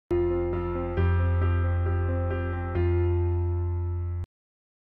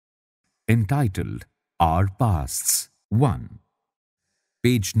entitled Our Pasts. 1.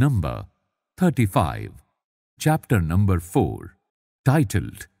 Page number 35. Chapter number 4.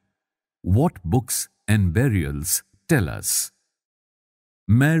 Titled What Books and Burials Tell Us.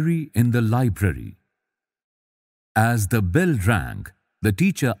 Mary in the Library. As the bell rang, the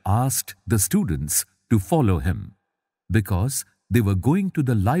teacher asked the students to follow him, because they were going to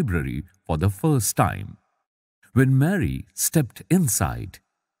the library for the first time. When Mary stepped inside,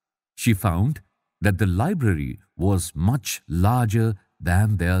 she found that the library was much larger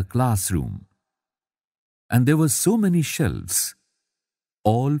than their classroom. And there were so many shelves,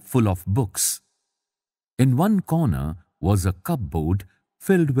 all full of books. In one corner was a cupboard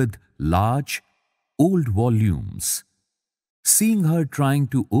filled with large, old volumes. Seeing her trying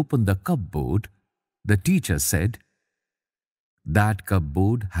to open the cupboard, the teacher said, "That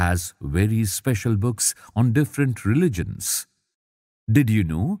cupboard has very special books on different religions. Did you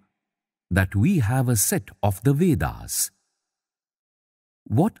know that we have a set of the Vedas?"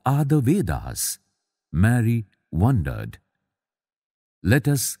 What are the Vedas? Mary wondered. Let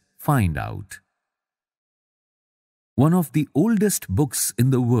us find out. One of the oldest books in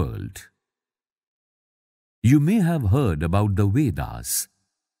the world. You may have heard about the Vedas.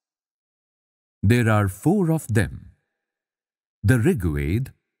 There are 4 of them: the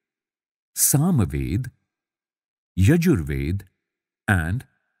Rigveda, Samaveda, Yajurveda, and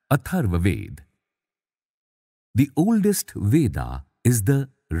Atharvaveda. The oldest Veda is the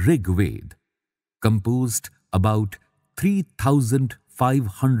Rigveda, composed about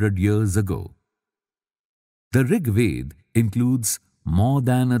 3,500 years ago. The Rigveda includes more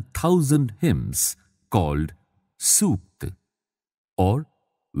than 1,000 hymns called Sukta, or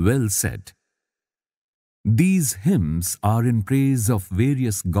well said. These hymns are in praise of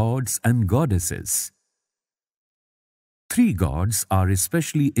various gods and goddesses. 3 gods are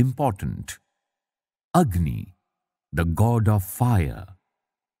especially important: Agni, the god of fire;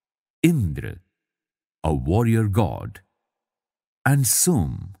 Indra, a warrior god; and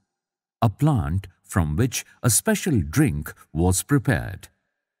Som, a plant from which a special drink was prepared.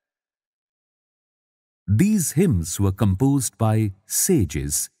 These hymns were composed by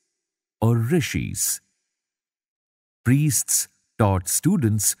sages or rishis. Priests taught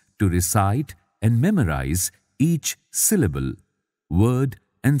students to recite and memorize each syllable, word,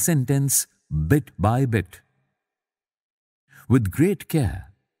 and sentence bit by bit. With great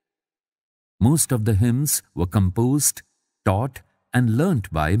care, most of the hymns were composed, taught, and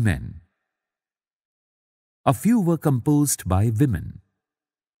learnt by men. A few were composed by women.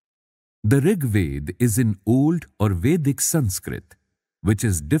 The Rigveda is in Old or Vedic Sanskrit, which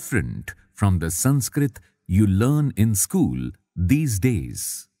is different from the Sanskrit you learn in school these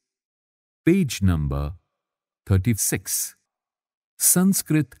days. Page number 36.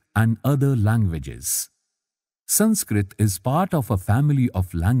 Sanskrit and other languages. Sanskrit is part of a family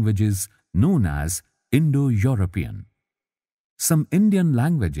of languages known as Indo-European. Some Indian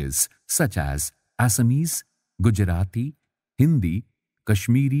languages such as Assamese, Gujarati, Hindi,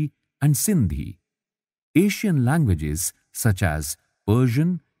 Kashmiri, and Sindhi, Asian languages such as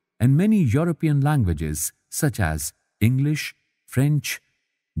Persian, and many European languages such as English, French,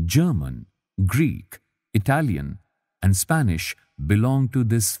 German, Greek, Italian, and Spanish belong to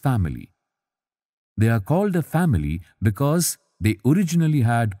this family. They are called a family because they originally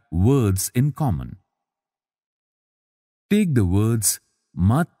had words in common. Take the words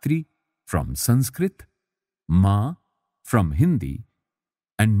Matri from Sanskrit, Ma from Hindi,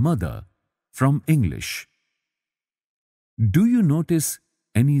 and Mother from English. Do you notice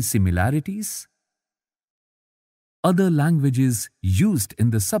any similarities? Other languages used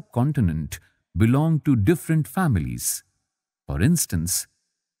in the subcontinent belong to different families. For instance,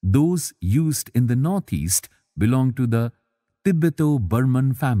 those used in the northeast belong to the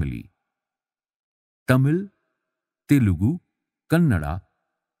Tibeto-Burman family. Tamil, Telugu, Kannada,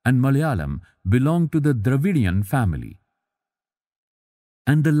 and Malayalam belong to the Dravidian family.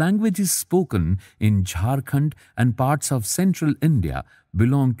 And the languages spoken in Jharkhand and parts of central India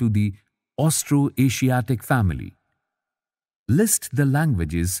belong to the Austro-Asiatic family. List the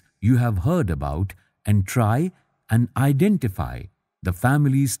languages you have heard about and try and identify the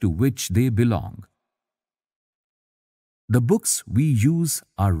families to which they belong. The books we use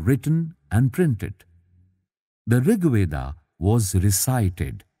are written and printed. The Rigveda was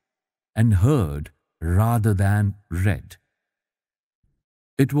recited and heard rather than read.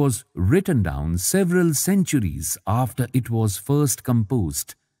 It was written down several centuries after it was first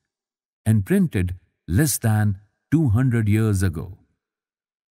composed and printed less than 200 years ago.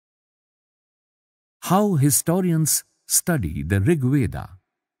 How historians study the Rigveda.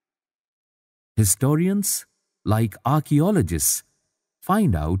 Historians, like archaeologists,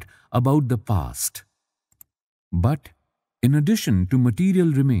 find out about the past. But in addition to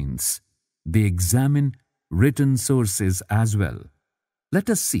material remains, they examine written sources as well. Let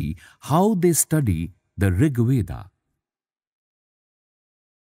us see how they study the Rig Veda.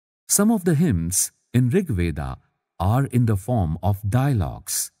 Some of the hymns in Rig Veda are in the form of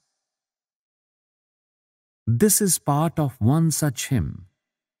dialogues. This is part of one such hymn,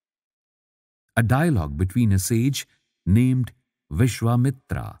 a dialogue between a sage named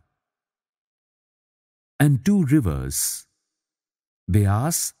Vishwamitra and two rivers,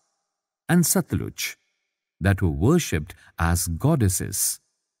 Beas and Satluj, that were worshipped as goddesses.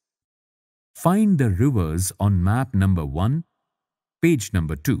 Find the rivers on map number 1, page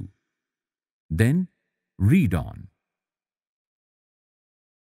number 2. Then read on.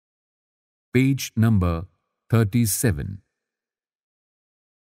 Page number 37.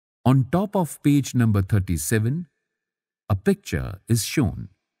 On top of page number 37, a picture is shown.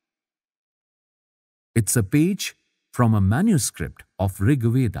 It's a page from a manuscript of Rig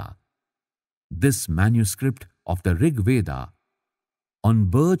Veda. This manuscript of the Rig Veda on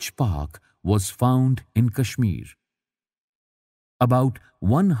Birch Bark was found in Kashmir. About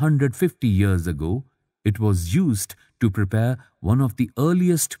 150 years ago, it was used to prepare one of the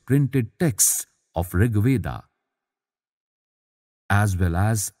earliest printed texts of Rig Veda, as well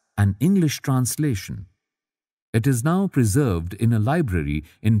as an English translation. It is now preserved in a library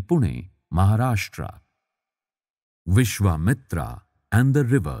in Pune, Maharashtra. Vishwamitra and the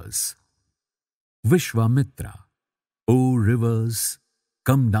rivers. Vishwamitra, O rivers,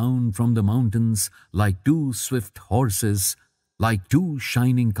 come down from the mountains like two swift horses, like two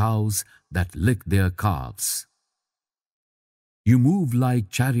shining cows that lick their calves. You move like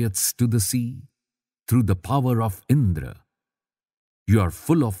chariots to the sea, through the power of Indra. You are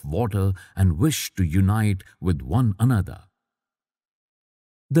full of water and wish to unite with one another.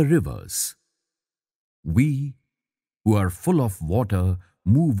 The rivers. We, who are full of water,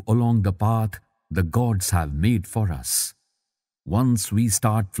 move along the path the gods have made for us. Once we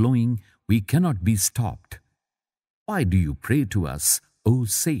start flowing, we cannot be stopped. Why do you pray to us, O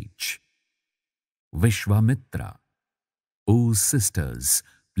sage? Vishwamitra, O sisters,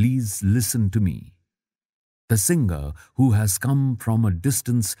 please listen to me. The singer who has come from a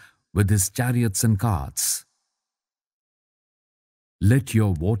distance with his chariots and carts. Let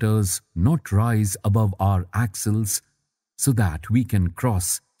your waters not rise above our axles so that we can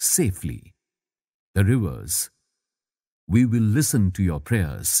cross safely. The rivers, we will listen to your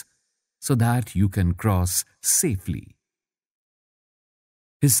prayers so that you can cross safely.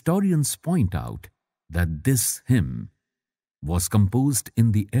 Historians point out that this hymn was composed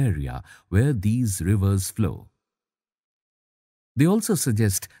in the area where these rivers flow. They also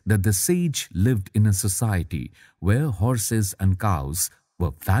suggest that the sage lived in a society where horses and cows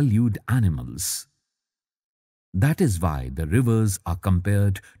were valued animals. That is why the rivers are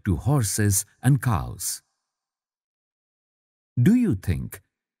compared to horses and cows. Do you think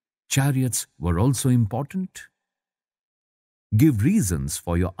chariots were also important? Give reasons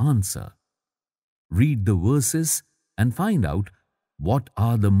for your answer. Read the verses and find out what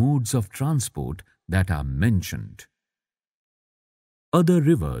are the modes of transport that are mentioned. Other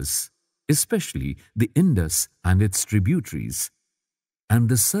rivers, especially the Indus and its tributaries, and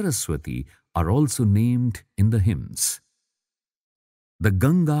the Saraswati are also named in the hymns. The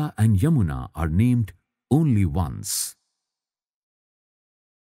Ganga and Yamuna are named only once.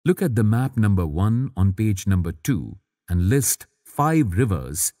 Look at the map number 1 on page number 2 and list 5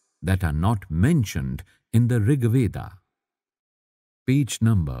 rivers that are not mentioned in the Rig Veda. Page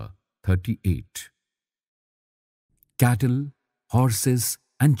number 38. Cattle, horses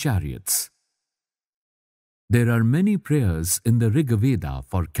and chariots. There are many prayers in the Rig Veda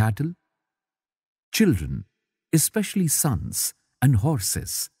for cattle, children, especially sons, and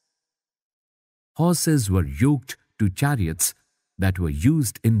horses. Horses were yoked to chariots that were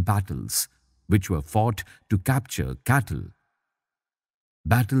used in battles, which were fought to capture cattle.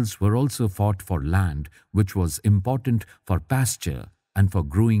 Battles were also fought for land, which was important for pasture and for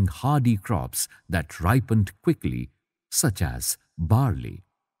growing hardy crops that ripened quickly, such as barley.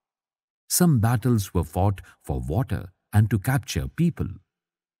 Some battles were fought for water and to capture people.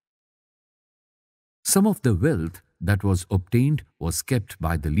 Some of the wealth that was obtained was kept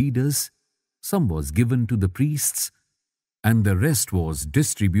by the leaders, some was given to the priests, and the rest was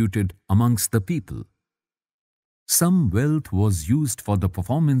distributed amongst the people. Some wealth was used for the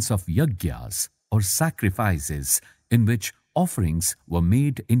performance of yagyas or sacrifices in which offerings were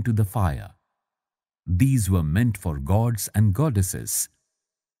made into the fire. These were meant for gods and goddesses.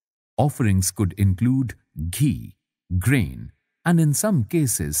 Offerings could include ghee, grain, and in some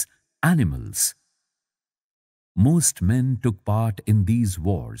cases, animals. Most men took part in these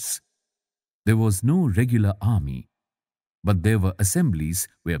wars. There was no regular army, but there were assemblies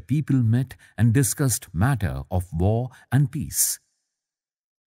where people met and discussed matter of war and peace.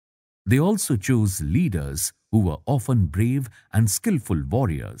 They also chose leaders who were often brave and skillful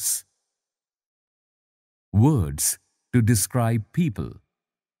warriors. Words to describe people.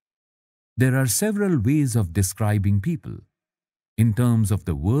 There are several ways of describing people in terms of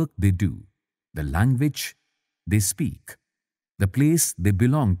the work they do, the language they speak, the place they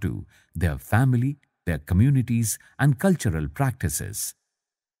belong to, their family, their communities, and cultural practices.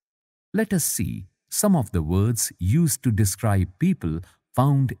 Let us see some of the words used to describe people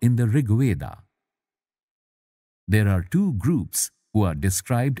found in the Rig Veda. There are two groups who are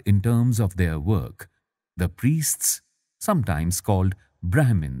described in terms of their work: the priests, sometimes called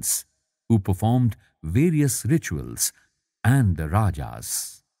Brahmins, who performed various rituals, and the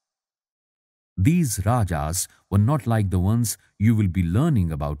Rajas. These Rajas were not like the ones you will be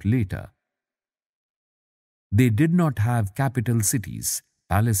learning about later. They did not have capital cities,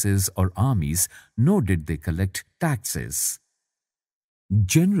 palaces, or armies, nor did they collect taxes.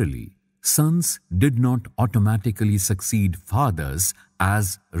 Generally, sons did not automatically succeed fathers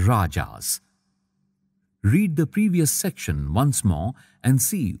as Rajas. Read the previous section once more and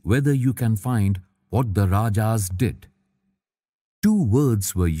see whether you can find what the Rajas did. Two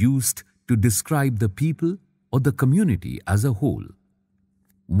words were used to describe the people or the community as a whole.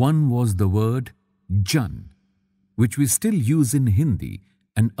 One was the word Jan, which we still use in Hindi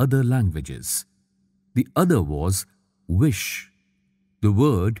and other languages. The other was wish. The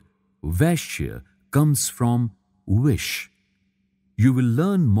word Vaishya comes from wish. You will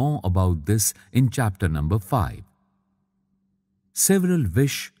learn more about this in chapter number 5. Several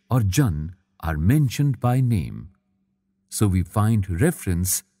Vish or Jan are mentioned by name, so we find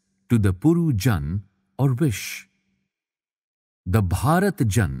reference to the Puru Jan or wish, the Bharat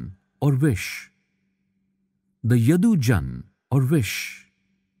Jan or wish, the Yadu Jan or wish,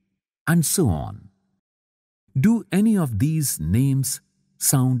 and so on. Do any of these names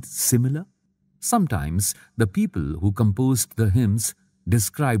sound similar? Sometimes the people who composed the hymns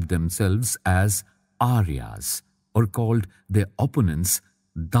described themselves as Aryas or called their opponents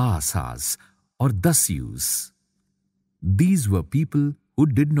Dasas or Dasyus. These were people who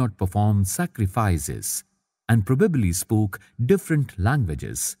did not perform sacrifices and probably spoke different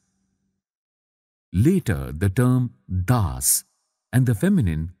languages. Later, the term Das and the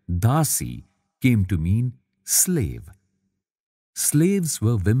feminine Dasi came to mean slave. Slaves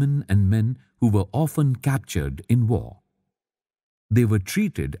were women and men who were often captured in war. They were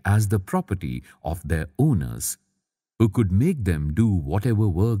treated as the property of their owners, who could make them do whatever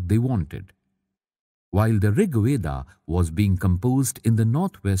work they wanted. While the Rig Veda was being composed in the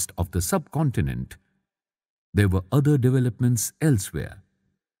northwest of the subcontinent, there were other developments elsewhere.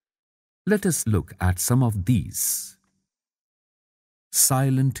 Let us look at some of these.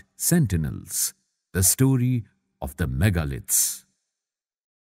 Silent Sentinels, the story of the megaliths.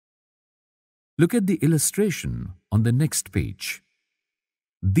 Look at the illustration on the next page.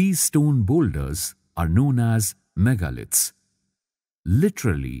 These stone boulders are known as megaliths,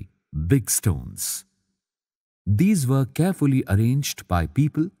 literally big stones. These were carefully arranged by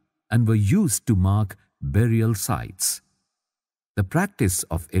people and were used to mark burial sites. The practice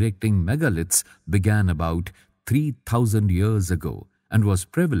of erecting megaliths began about 3,000 years ago and was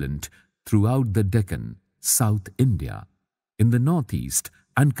prevalent throughout the Deccan, South India, in the northeast,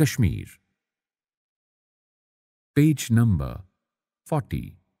 and Kashmir. Page number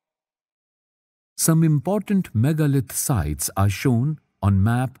 40. Some important megalith sites are shown on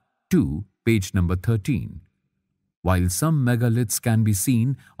map 2, page number 13. While some megaliths can be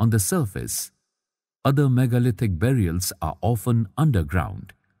seen on the surface, other megalithic burials are often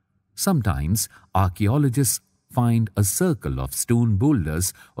underground. Sometimes archaeologists find a circle of stone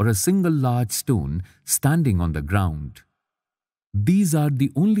boulders or a single large stone standing on the ground. These are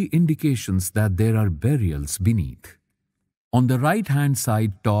the only indications that there are burials beneath. On the right-hand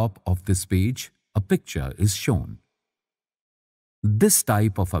side top of this page, a picture is shown. This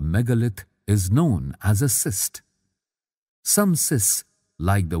type of a megalith is known as a cyst. Some cysts,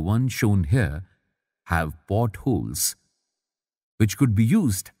 like the one shown here, have portholes, which could be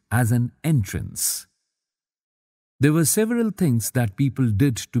used as an entrance. There were several things that people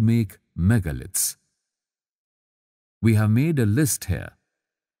did to make megaliths. We have made a list here.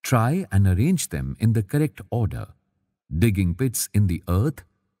 Try and arrange them in the correct order: digging pits in the earth,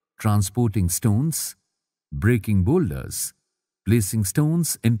 transporting stones, breaking boulders, placing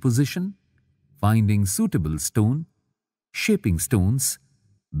stones in position, finding suitable stone, shaping stones,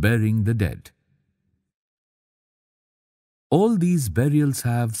 burying the dead. All these burials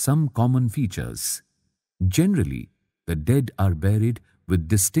have some common features. Generally, the dead are buried with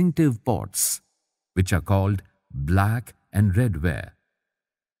distinctive pots, which are called black and red ware.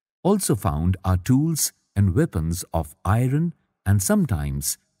 Also found are tools and weapons of iron and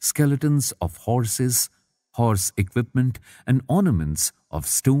sometimes skeletons of horses, horse equipment and ornaments of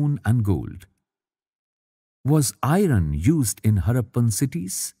stone and gold. Was iron used in Harappan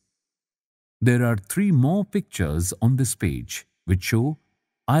cities? There are 3 more pictures on this page which show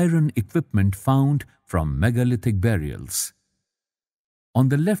iron equipment found from megalithic burials. On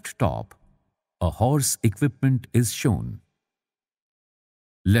the left top, a horse equipment is shown.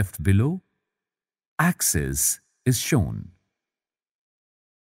 Left below, axes is shown.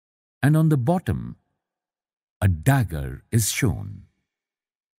 And on the bottom, a dagger is shown.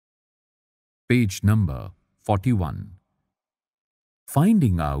 Page number 41.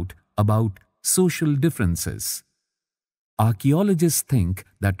 Finding out about social differences. Archaeologists think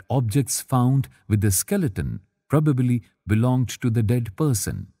that objects found with the skeleton probably belonged to the dead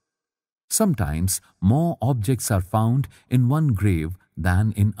person. Sometimes more objects are found in one grave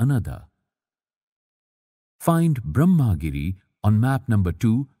than in another. Find Brahmagiri on map number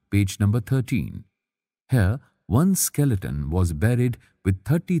 2, page number 13. Here, one skeleton was buried with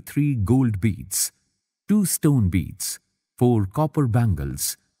 33 gold beads, 2 stone beads, 4 copper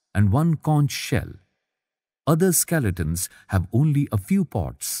bangles, and 1 conch shell. Other skeletons have only a few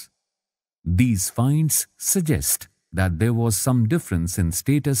pots. These finds suggest that there was some difference in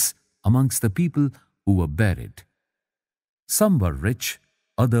status amongst the people who were buried. Some were rich,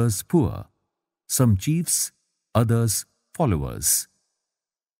 others poor. Some chiefs, others followers.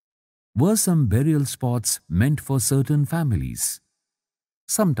 Were some burial spots meant for certain families?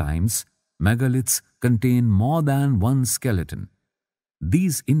 Sometimes megaliths contain more than one skeleton.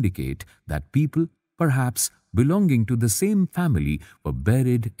 These indicate that people, perhaps belonging to the same family, were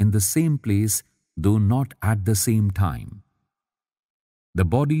buried in the same place, though not at the same time. The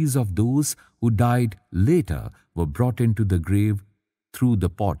bodies of those who died later were brought into the grave through the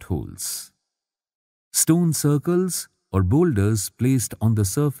potholes. Stone circles or boulders placed on the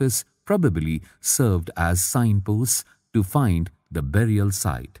surface probably served as signposts to find the burial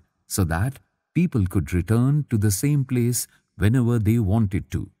site, so that people could return to the same place whenever they wanted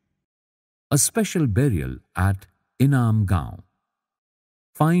to. A special burial at Inam Gaon.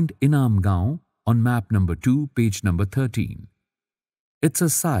 Find Inam Gaon on map number 2, page number 13. It's a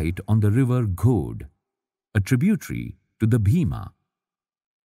site on the river Ghod, a tributary to the Bhima.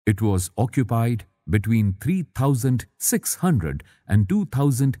 It was occupied between 3,600 and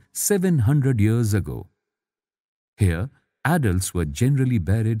 2,700 years ago. Here, adults were generally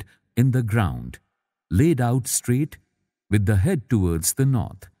buried in the ground, laid out straight with the head towards the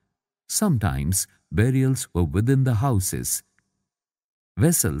north. Sometimes burials were within the houses.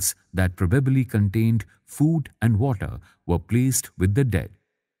 Vessels that probably contained food and water were placed with the dead.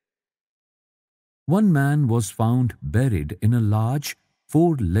 One man was found buried in a large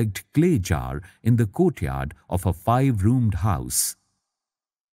 4-legged clay jar in the courtyard of a 5-roomed house,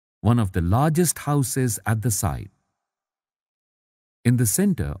 one of the largest houses at the site. In the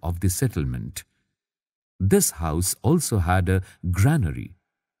center of the settlement, this house also had a granary.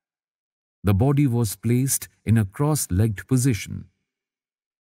 The body was placed in a cross-legged position.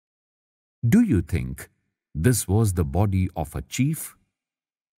 Do you think this was the body of a chief?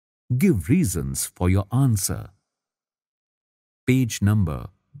 Give reasons for your answer. Page number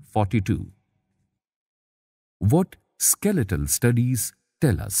 42. What skeletal studies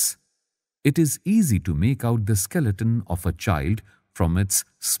tell us? It is easy to make out the skeleton of a child from its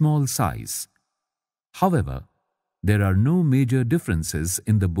small size. However, there are no major differences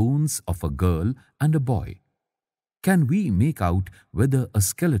in the bones of a girl and a boy. Can we make out whether a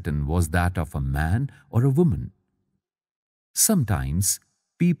skeleton was that of a man or a woman? Sometimes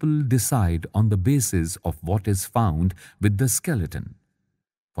people decide on the basis of what is found with the skeleton.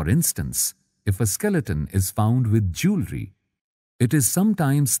 For instance, if a skeleton is found with jewelry, it is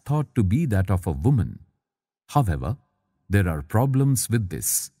sometimes thought to be that of a woman. However, there are problems with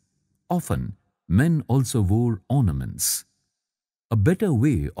this. Often, men also wore ornaments. A better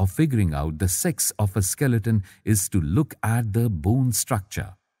way of figuring out the sex of a skeleton is to look at the bone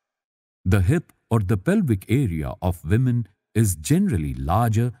structure. The hip or the pelvic area of women is generally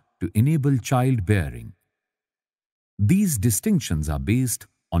larger to enable childbearing. These distinctions are based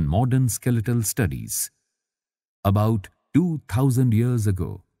on modern skeletal studies. About 2,000 years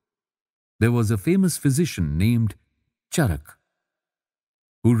ago, there was a famous physician named Charak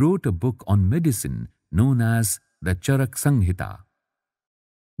who wrote a book on medicine known as the Charak Samhita.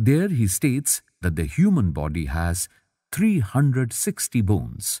 There he states that the human body has 360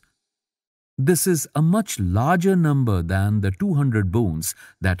 bones. This is a much larger number than the 200 bones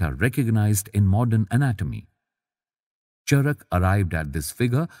that are recognized in modern anatomy. Charak arrived at this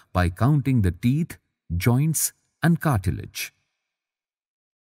figure by counting the teeth, joints, and cartilage.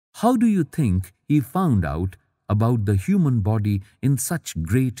 How do you think he found out about the human body in such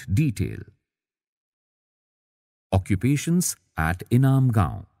great detail? Occupations at Inam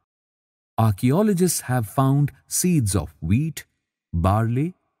Gaon. Archaeologists have found seeds of wheat,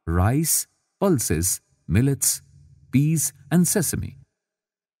 barley, rice, pulses, millets, peas, and sesame.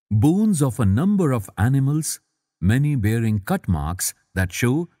 Bones of a number of animals, many bearing cut marks that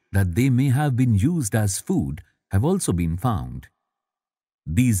show that they may have been used as food, have also been found.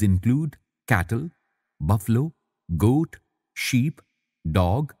 These include cattle, buffalo, goat, sheep,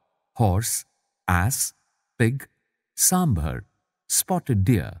 dog, horse, ass, pig, sambar, spotted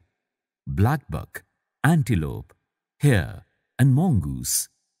deer, blackbuck, antelope, hare, and mongoose,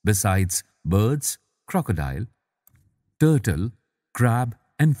 besides birds, crocodile, turtle, crab,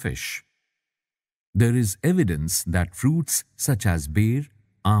 and fish. There is evidence that fruits such as ber,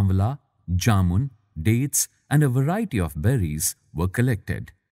 amla, jamun, dates, and a variety of berries were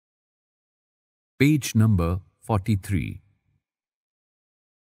collected. Page number 43.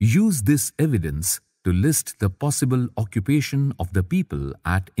 Use this evidence to list the possible occupation of the people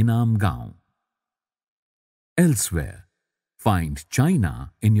at Inam Gaon. Elsewhere, find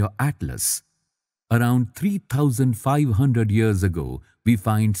China in your atlas. Around 3,500 years ago, we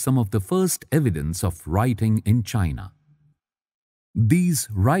find some of the first evidence of writing in China. These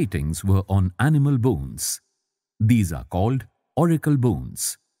writings were on animal bones. These are called oracle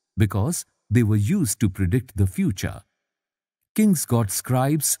bones because they were used to predict the future. Kings got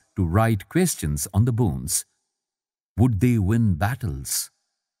scribes to write questions on the bones. Would they win battles?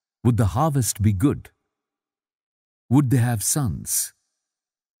 Would the harvest be good? Would they have sons?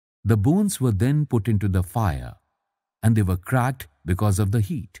 The bones were then put into the fire, and they were cracked because of the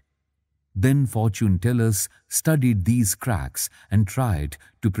heat. Then fortune tellers studied these cracks and tried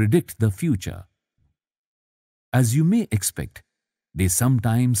to predict the future. As you may expect, they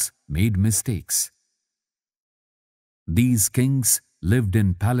sometimes made mistakes. These kings lived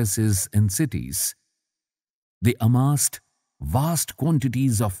in palaces and cities. They amassed vast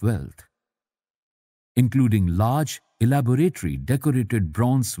quantities of wealth, including large, elaborately decorated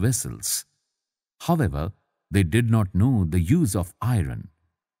bronze vessels. However, they did not know the use of iron.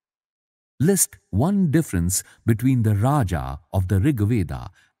 List one difference between the Raja of the Rig Veda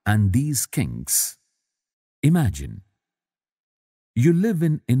and these kings. Imagine, you live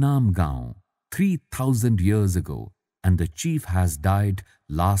in Inam Gaon 3,000 years ago and the chief has died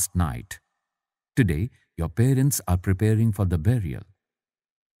last night. Today, your parents are preparing for the burial.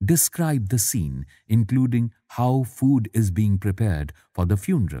 Describe the scene, including how food is being prepared for the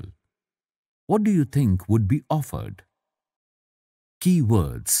funeral. What do you think would be offered? Key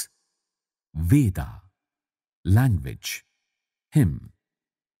words: Veda, language, hymn,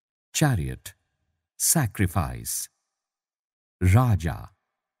 chariot, sacrifice, Raja,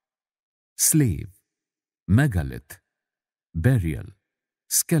 slave, megalith, burial,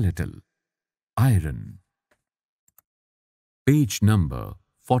 skeletal, iron. Page number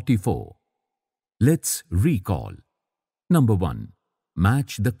 44. Let's recall. Number 1.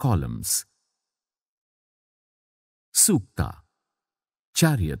 Match the columns. Sukta,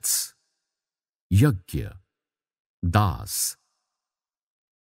 chariots, yagya, das.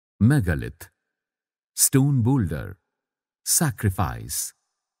 Megalith, stone boulder, sacrifice.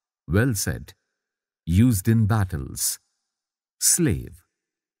 Well said. Used in battles. Slave.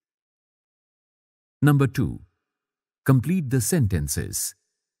 Number 2. Complete the sentences.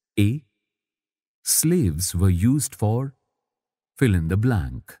 A. Slaves were used for fill in the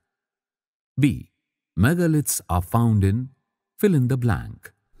blank. B. Megaliths are found in fill in the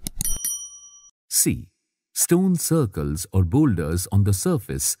blank. C. Stone circles or boulders on the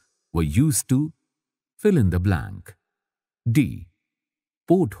surface were used to fill in the blank. D.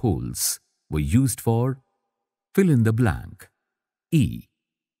 Portholes were used for fill in the blank. E.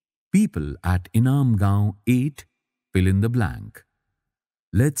 People at Inam Gaon ate fill in the blank.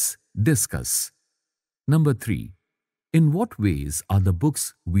 Let's discuss. Number 3. In what ways are the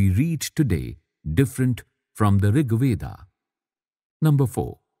books we read today different from the Rig Veda? Number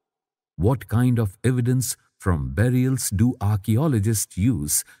 4. What kind of evidence from burials do archaeologists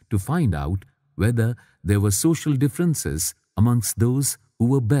use to find out whether there were social differences amongst those who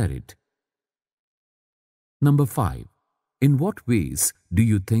were buried? Number 5. In what ways do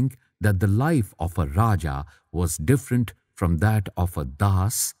you think that the life of a Raja was different from that of a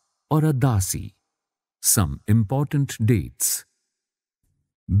Das or a Dasi? Some important dates.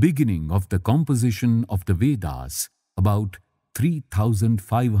 Beginning of the composition of the Vedas, about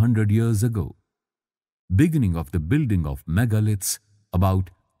 3,500 years ago. Beginning of the building of megaliths, about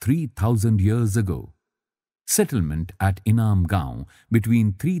 3,000 years ago. Settlement at Inam Gaon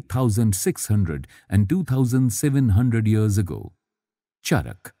between 3,600 and 2,700 years ago.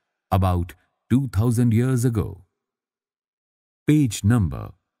 Charak, about 2,000 years ago. Page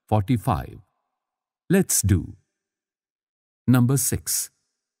number 45. Let's do. Number 6.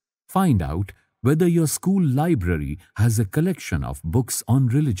 Find out whether your school library has a collection of books on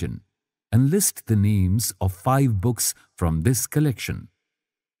religion and list the names of 5 books from this collection.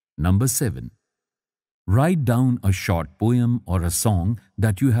 Number 7. Write down a short poem or a song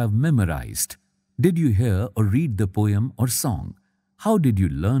that you have memorized. Did you hear or read the poem or song? How did you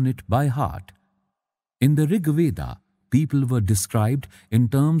learn it by heart? In the Rig Veda, people were described in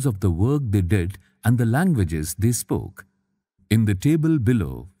terms of the work they did and the languages they spoke. In the table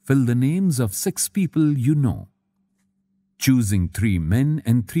below, fill the names of 6 people you know. Choosing 3 men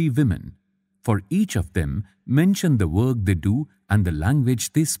and 3 women. For each of them, mention the work they do and the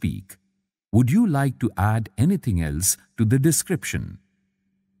language they speak. Would you like to add anything else to the description?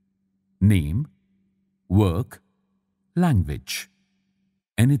 Name, work, language.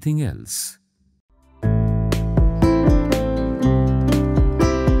 Anything else?